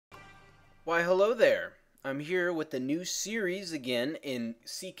Why, hello there. I'm here with the new series again in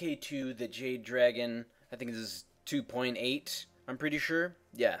CK2, the Jade Dragon. I think this is 2.8, I'm pretty sure.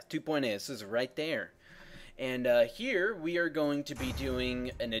 Yeah, 2.8, this is right there. And here we are going to be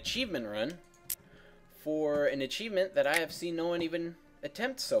doing an achievement run for an achievement that I have seen no one even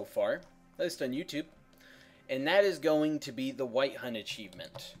attempt so far, at least on YouTube. And that is going to be the White Hun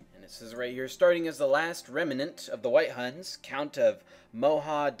achievement. And it says right here, starting as the last remnant of the White Huns, Count of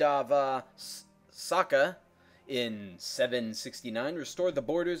Mohadava Saka in 769, restored the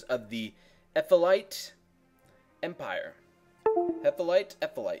borders of the Ephelite Empire.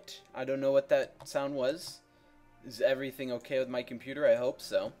 Ephelite. I don't know what that sound was. Is everything okay with my computer? I hope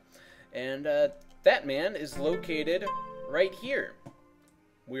so. And that man is located right here.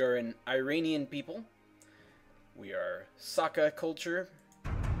 We are an Iranian people. We are Saka culture.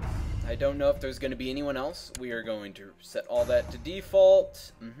 I don't know if there's going to be anyone else. We are going to set all that to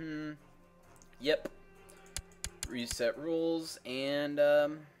default. Yep. Reset rules and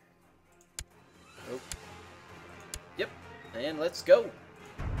Yep. And let's go.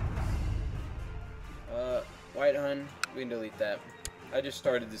 White Hun. We can delete that. I just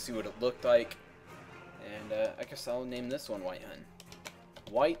started to see what it looked like, and I guess I'll name this one White Hun.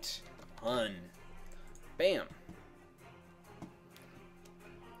 White Hun. Bam.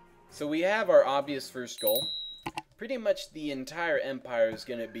 So we have our obvious first goal. Pretty much the entire empire is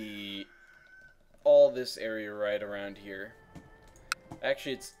going to be all this area right around here.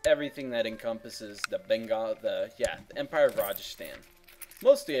 Actually, it's everything that encompasses the the Empire of Rajasthan.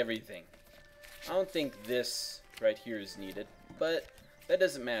 Mostly everything. I don't think this right here is needed, but that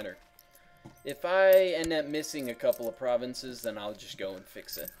doesn't matter. If I end up missing a couple of provinces, then I'll just go and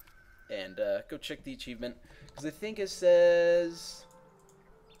fix it. And go check the achievement, because I think it says...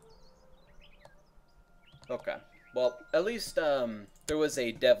 Okay. Well, at least there was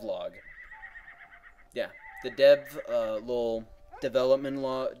a devlog. Yeah, the dev little development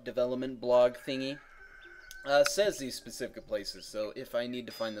blog thingy says these specific places. So if I need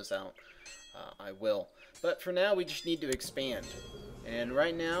to find those out, I will. But for now, we just need to expand. And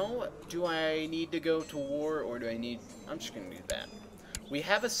right now, do I need to go to war, or do I need... I'm just going to do that. We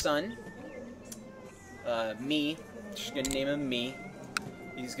have a son. Me. Just going to name him Me.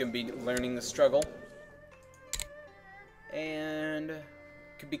 He's going to be learning the struggle. And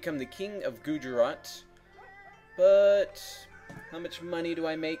could become the king of Gujarat. But how much money do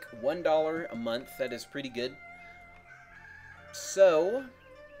I make? $1 a month. That is pretty good. So,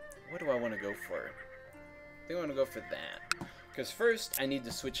 what do I want to go for? I think I want to go for that. Because first, I need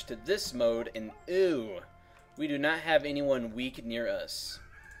to switch to this mode, and ooh, we do not have anyone weak near us.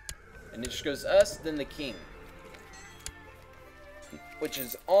 And it just goes us, then the king. Which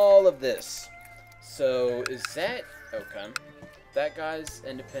is all of this. So, is that... Okay. That guy's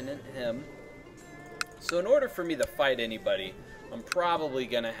independent, him. So in order for me to fight anybody, I'm probably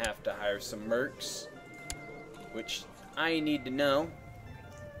going to have to hire some mercs. Which I need to know.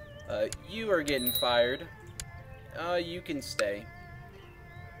 You are getting fired. You can stay.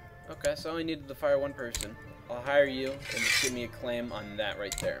 Okay, so I only needed to fire one person. I'll hire you and just give me a claim on that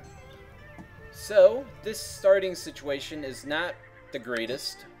right there. So, this starting situation is not the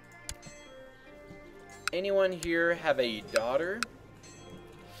greatest. Anyone here have a daughter?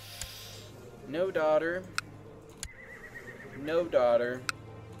 No daughter. No daughter.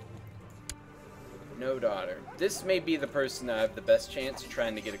 No daughter. This may be the person I have the best chance of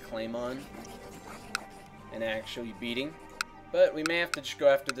trying to get a claim on and actually beating. But we may have to just go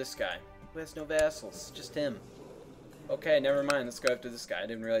after this guy, who has no vassals. Just him. Okay, never mind. Let's go after this guy. I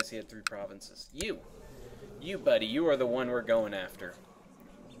didn't realize he had 3 provinces. You, buddy. You are the one we're going after.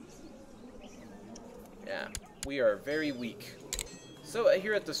 Yeah, we are very weak. So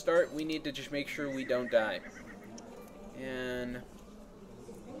here at the start, we need to just make sure we don't die. And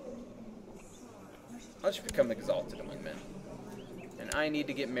I'll just become exalted among men. And I need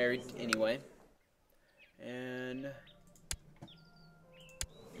to get married anyway. And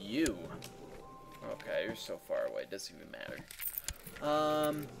you. Okay, you're so far away. It doesn't even matter.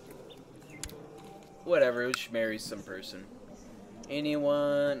 Whatever. We should marry some person.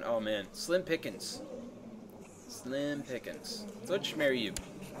 Anyone? Oh man, slim pickings. Slim pickings. So let's just marry you.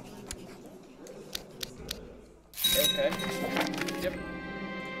 Okay. Yep.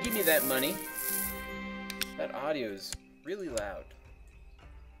 Give me that money. That audio is really loud.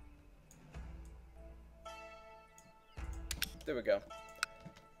 There we go.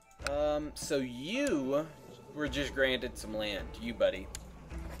 So you were just granted some land. You, buddy.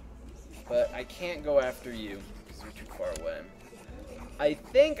 But I can't go after you because you're too far away. I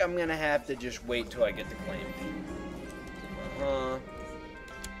think I'm gonna have to just wait till I get the claim.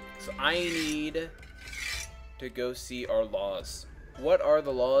 So I need to go see our laws. What are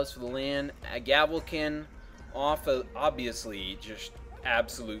the laws for the land? A Gavelkin off of, obviously, just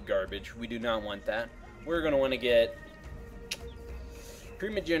absolute garbage. We do not want that. We're going to want to get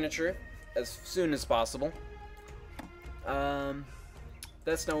primogeniture as soon as possible.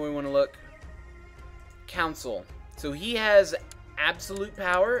 That's not where we want to look. Council. So he has absolute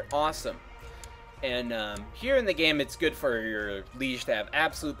power. Awesome. And here in the game, it's good for your liege to have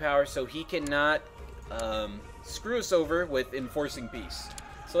absolute power, so he cannot screw us over with enforcing peace.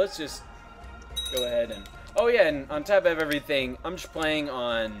 So let's just go ahead and... Oh yeah, and on top of everything, I'm just playing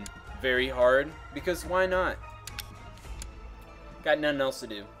on very hard, because why not? Got nothing else to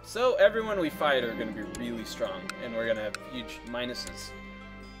do. So everyone we fight are going to be really strong, and we're going to have huge minuses.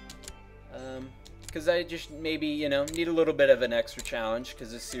 Because I just maybe, you know, need a little bit of an extra challenge,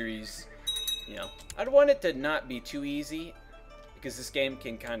 because this series, you know, I'd want it to not be too easy, because this game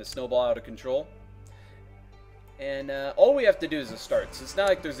can kind of snowball out of control. And all we have to do is a start, so it's not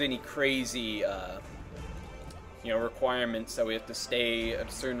like there's any crazy, you know, requirements that we have to stay a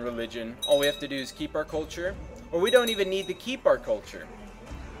certain religion. All we have to do is keep our culture, or we don't even need to keep our culture,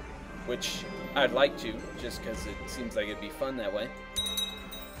 which I'd like to, just because it seems like it'd be fun that way.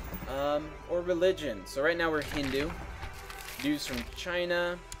 Or religion. So right now we're Hindu. News from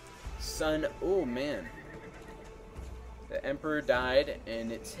China. Son, oh man. The emperor died,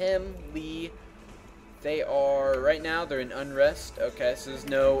 and it's him, Li. They are, right now, they're in unrest. Okay, so there's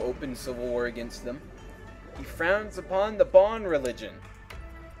no open civil war against them. He frowns upon the Bon religion.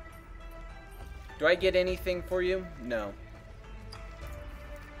 Do I get anything for you? No.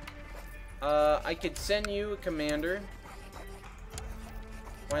 I could send you a commander.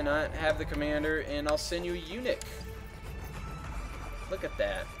 Why not have the commander, and I'll send you a eunuch. Look at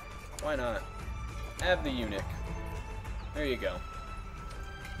that. Why not? Have the eunuch. There you go.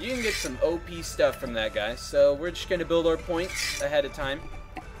 You can get some OP stuff from that guy, so we're just going to build our points ahead of time,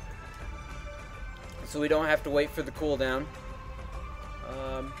 so we don't have to wait for the cooldown.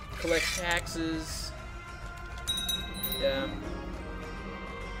 Collect taxes. Yeah.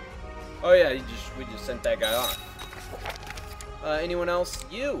 Oh yeah, we just sent that guy off. Anyone else?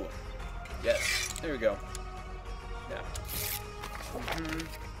 You! Yes. There we go. Yeah.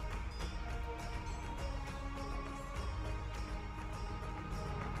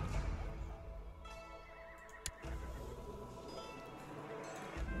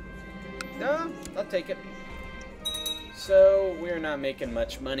 No, I'll take it. So, we're not making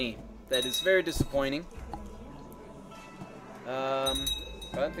much money. That is very disappointing. I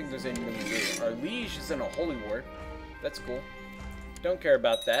don't think there's anything to do. Our liege is in a holy war. That's cool. Don't care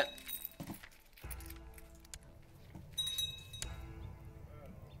about that.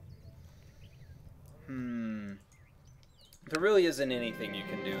 There really isn't anything you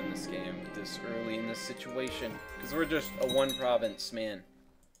can do in this game this early in this situation, because we're just a one province man.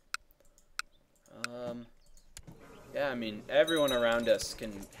 Yeah, I mean, everyone around us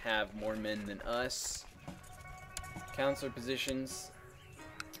can have more men than us. Counselor positions.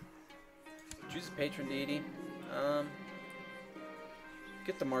 Choose a patron deity.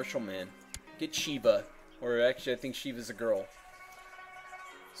 Get the martial man. Get Shiva. Or actually, I think Shiva's a girl.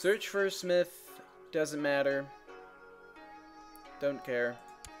 Search for a smith. Doesn't matter. Don't care.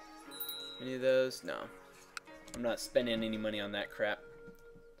 Any of those? No. I'm not spending any money on that crap.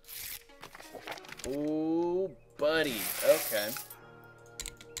 Ooh, buddy. Okay.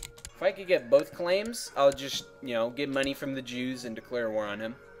 If I could get both claims, I'll just, you know, get money from the Jews and declare war on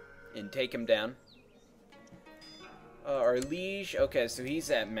him. And take him down. Our liege. Okay, so he's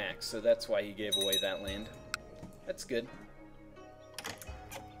at max, so that's why he gave away that land. That's good.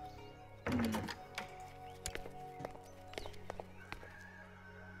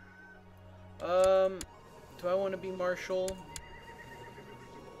 Do I want to be marshal?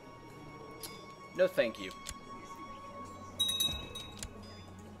 No, thank you.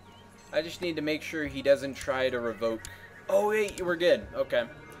 I just need to make sure he doesn't try to revoke. Oh, wait, we're good. Okay.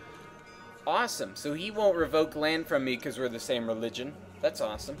 Awesome. So he won't revoke land from me because we're the same religion. That's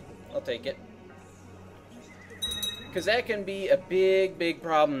awesome. I'll take it. Because that can be a big, big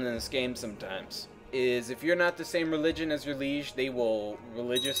problem in this game sometimes. Is if you're not the same religion as your liege, they will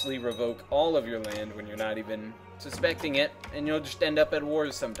religiously revoke all of your land when you're not even suspecting it, and you'll just end up at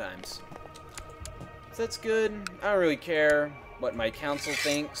wars sometimes. So that's good. I don't really care what my council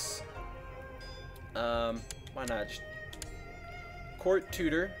thinks. Why not? Just court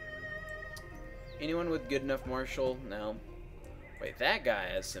tutor. Anyone with good enough martial? No. Wait, that guy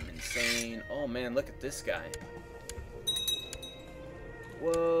has some insane... Oh man, look at this guy.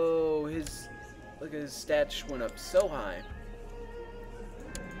 Whoa, look at his stats went up so high.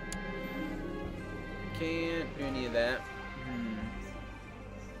 Can't do any of that.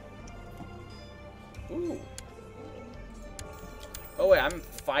 Ooh. Oh wait, I'm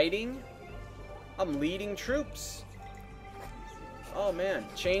fighting? I'm leading troops. Oh man,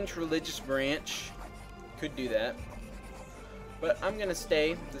 change religious branch. Could do that. But I'm gonna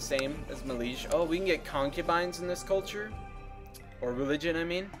stay the same as my liege. Oh, we can get concubines in this culture. Or religion, I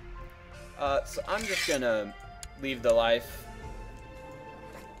mean. So I'm just gonna leave the life.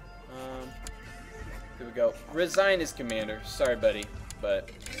 Here we go. Resign as commander. Sorry, buddy. But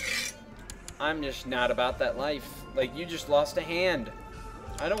I'm just not about that life. Like, you just lost a hand.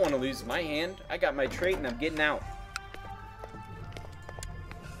 I don't want to lose my hand. I got my trait and I'm getting out.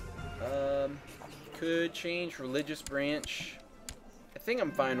 Could change religious branch. I think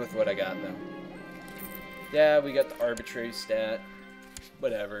I'm fine with what I got, though. Yeah, we got the arbitrary stat.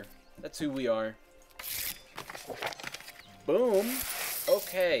 Whatever. That's who we are. Boom.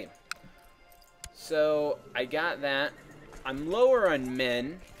 Okay. So, I got that. I'm lower on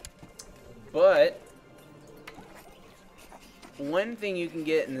men. But one thing you can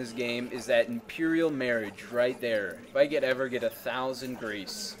get in this game is that imperial marriage right there. If I ever get 1,000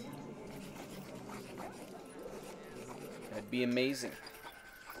 grace. That'd be amazing.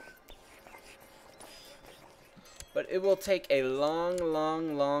 But it will take a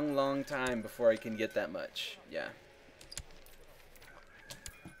long time before I can get that much. Yeah.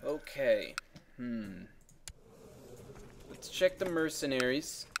 Okay. Let's check the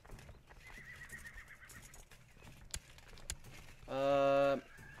mercenaries.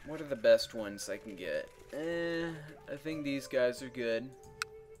 What are the best ones I can get? I think these guys are good.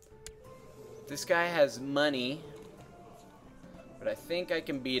 This guy has money. But I think I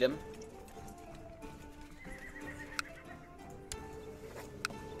can beat him.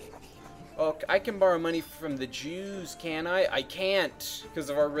 Oh, I can borrow money from the Jews, can I? I can't, because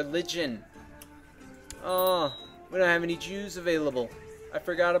of our religion. Oh, we don't have any Jews available. I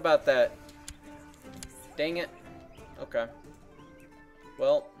forgot about that. Dang it. Okay.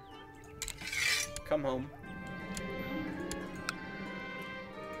 Well, come home.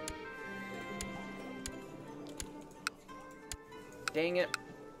 Dang it.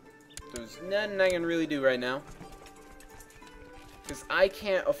 There's nothing I can really do right now. Because I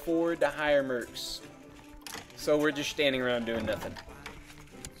can't afford to hire mercs. So we're just standing around doing nothing.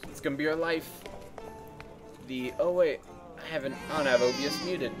 It's going to be our life. Oh wait, I don't have OBS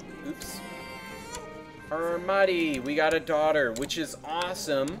muted. Oops. Armati, we got a daughter, which is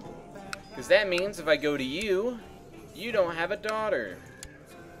awesome. Because that means if I go to you, you don't have a daughter.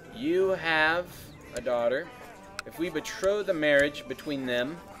 You have a daughter. If we betroth the marriage between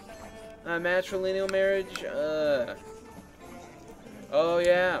them, matrilineal marriage, oh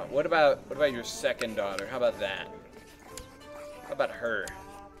yeah. What about your second daughter? How about that? How about her?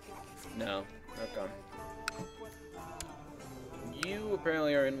 No. Okay. You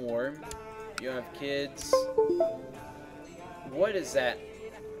apparently are in war. You don't have kids. What is that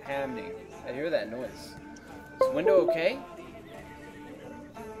happening? I hear that noise. Is the window okay?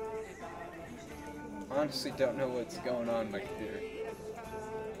 Honestly don't know what's going on in my computer.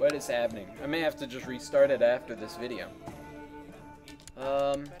 What is happening? I may have to just restart it after this video.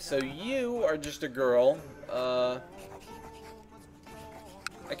 So you are just a girl. I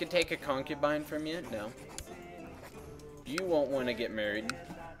could take a concubine from you? No. You won't want to get married.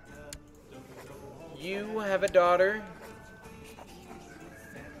 You have a daughter.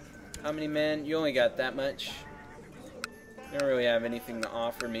 How many men? You only got that much. You don't really have anything to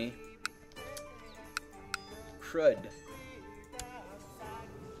offer me. Crud.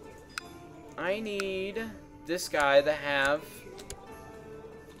 I need this guy to have...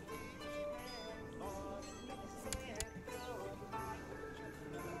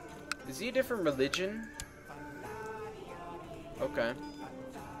 Is he a different religion? Okay.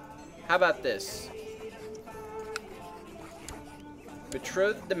 How about this?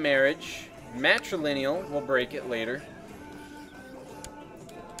 Betroth the marriage. Matrilineal, we'll break it later.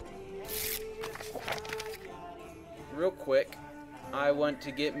 Real quick, I want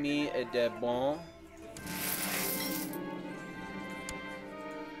to get me a de bon.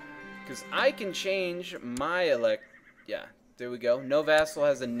 Because I can change my Yeah, there we go. No vassal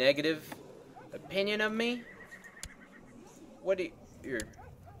has a negative opinion of me. What do you... Here.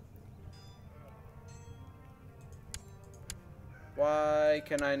 Why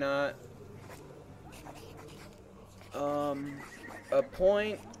can I not...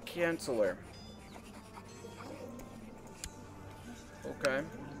 Appoint Chancellor. Okay.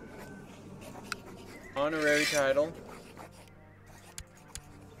 Honorary title.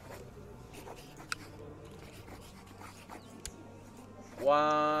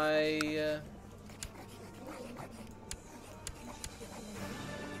 Why...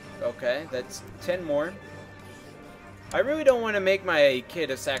 Okay, that's 10 more. I really don't want to make my kid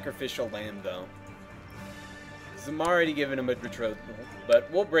a sacrificial lamb, though. Because I'm already giving him a betrothal. But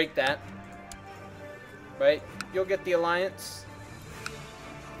we'll break that. Right? You'll get the alliance.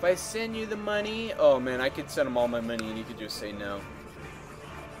 If I send you the money... Oh, man, I could send him all my money and he could just say no.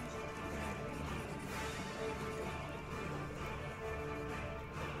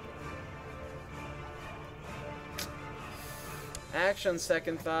 Actually, on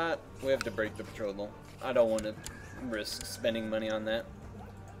second thought, we have to break the betrothal. I don't want to risk spending money on that.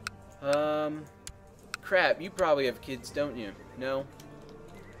 Crap, you probably have kids, don't you? No?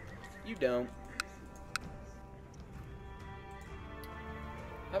 You don't.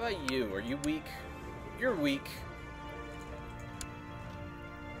 How about you? Are you weak? You're weak.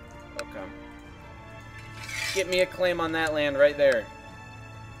 Okay. Get me a claim on that land right there.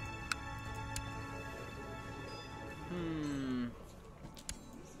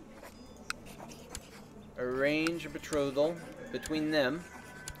 Arrange a betrothal between them.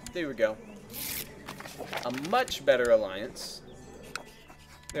 There we go. A much better alliance.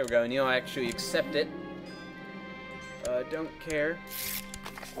 There we go, and you'll actually accept it. Don't care.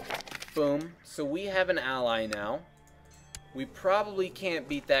 Boom. So we have an ally now. We probably can't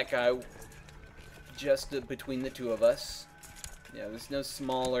beat that guy just between the two of us. Yeah, there's no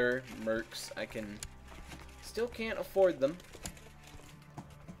smaller mercs. Still can't afford them.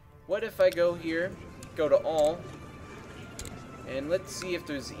 What if I go here? Go to all, and let's see if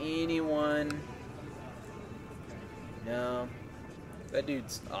there's anyone. No, that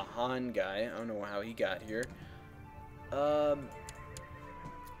dude's a Han guy. I don't know how he got here. But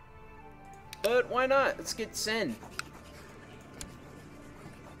why not? Let's get Sen.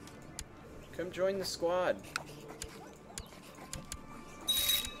 Come join the squad.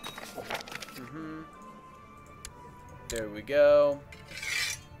 There we go.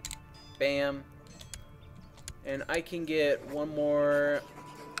 Bam. And I can get one more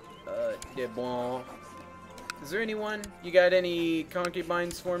de bon. Is there anyone? You got any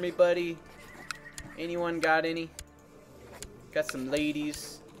concubines for me, buddy? Anyone got any? Got some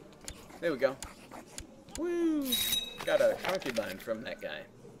ladies. There we go. Woo! Got a concubine from that guy.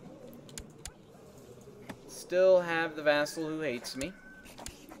 Still have the vassal who hates me.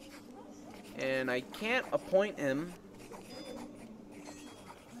 And I can't appoint him.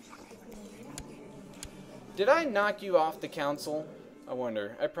 Did I knock you off the council? I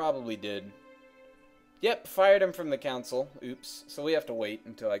wonder. I probably did. Yep, fired him from the council. Oops. So we have to wait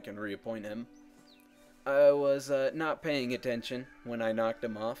until I can reappoint him. I was not paying attention when I knocked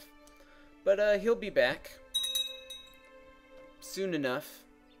him off. But he'll be back. Soon enough.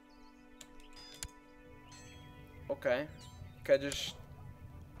 Okay. Can I just...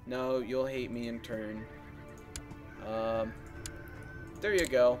 No, you'll hate me in turn. There you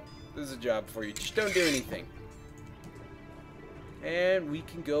go. This is a job for you. Just don't do anything. And we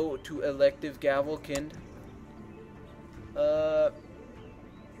can go to elective Gavelkind.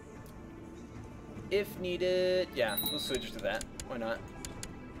 If needed, yeah, we'll switch to that. Why not?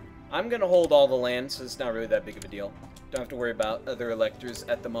 I'm gonna hold all the land, so it's not really that big of a deal. Don't have to worry about other electors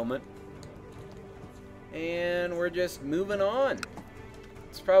at the moment. And we're just moving on.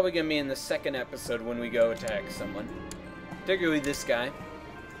 It's probably gonna be in the second episode when we go attack someone. Particularly this guy.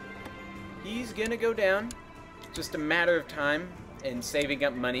 He's gonna go down. Just a matter of time and saving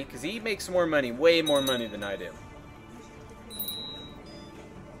up money, because he makes more money, way more money than I do.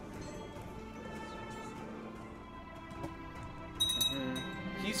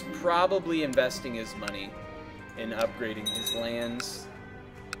 He's probably investing his money in upgrading his lands.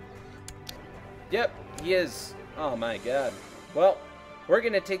 Yep, he is. Oh my god. Well, we're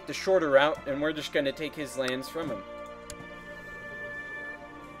gonna take the shorter route, and we're just gonna take his lands from him.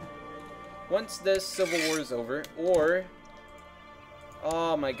 Once this civil war is over, or...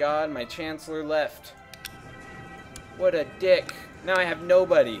 Oh my god, my chancellor left. What a dick. Now I have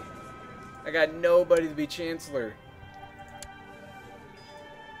nobody. I got nobody to be chancellor.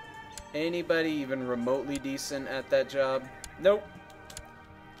 Anybody even remotely decent at that job? Nope.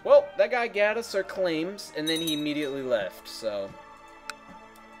 Well, that guy got us our claims, and then he immediately left, so...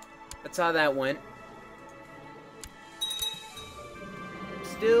 That's how that went.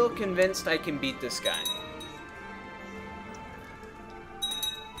 Still convinced I can beat this guy.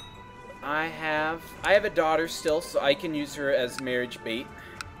 I have a daughter still, so I can use her as marriage bait.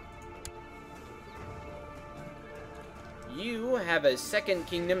 You have a second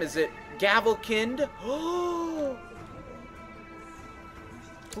kingdom. Is it Gavelkind? Oh!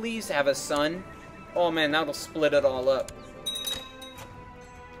 Please have a son. Oh man, that'll split it all up.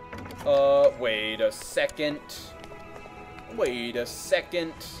 Wait a second. Wait a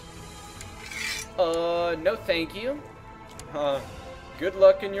second. No thank you. Good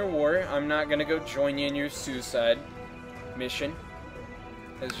luck in your war. I'm not gonna go join you in your suicide mission.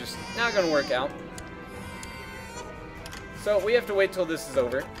 It's just not gonna work out. So we have to wait till this is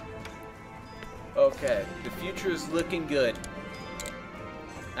over. Okay, the future is looking good.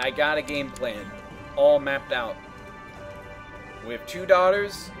 I got a game plan, all mapped out. We have 2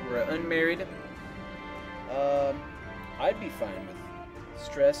 daughters. We're unmarried. I'd be fine with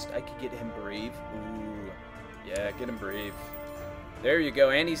stressed. I could get him brave. Ooh, yeah, get him brave. There you go.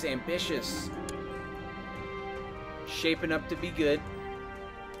 And he's ambitious. Shaping up to be good.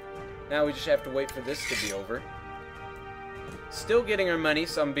 Now we just have to wait for this to be over. Still getting our money,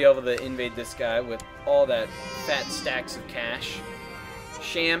 so I'm going to be able to invade this guy with all that fat stacks of cash.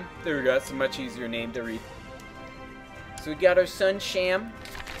 Sham. There we go. That's a much easier name to read. So we got our son Sham.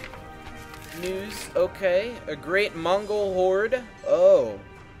 News. Okay. A great Mongol horde. Oh.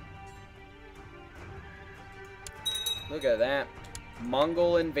 Look at that.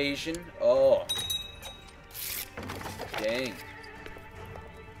 Mongol invasion. Oh. Dang.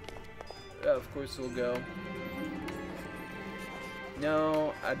 Of course we'll go.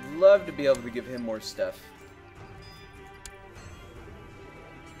 No, I'd love to be able to give him more stuff.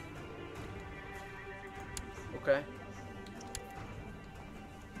 Okay.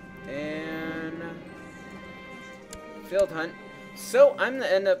 And field hunt. So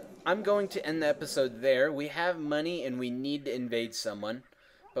I'm going to end the episode there. We have money and we need to invade someone,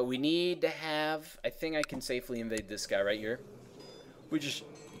 but we need to have. I think I can safely invade this guy right here. We're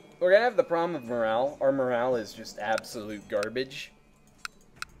gonna have the problem of morale. Our morale is just absolute garbage.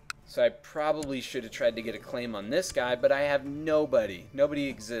 So I probably should have tried to get a claim on this guy, but I have nobody. Nobody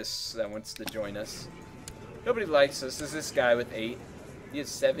exists that wants to join us. Nobody likes us. Is this guy with 8? He has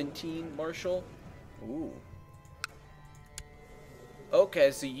 17, Marshall. Ooh.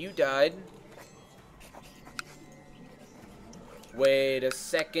 Okay, so you died. Wait a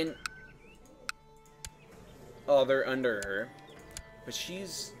second. Oh, they're under her. But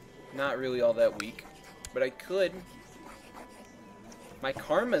she's not really all that weak. But I could. My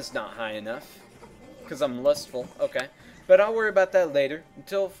karma's not high enough. Because I'm lustful. Okay. But I'll worry about that later.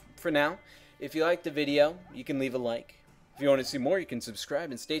 Until, for now, if you liked the video, you can leave a like. If you want to see more, you can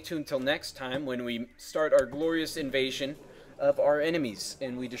subscribe. And stay tuned until next time when we start our glorious invasion of our enemies.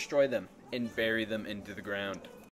 And we destroy them and bury them into the ground.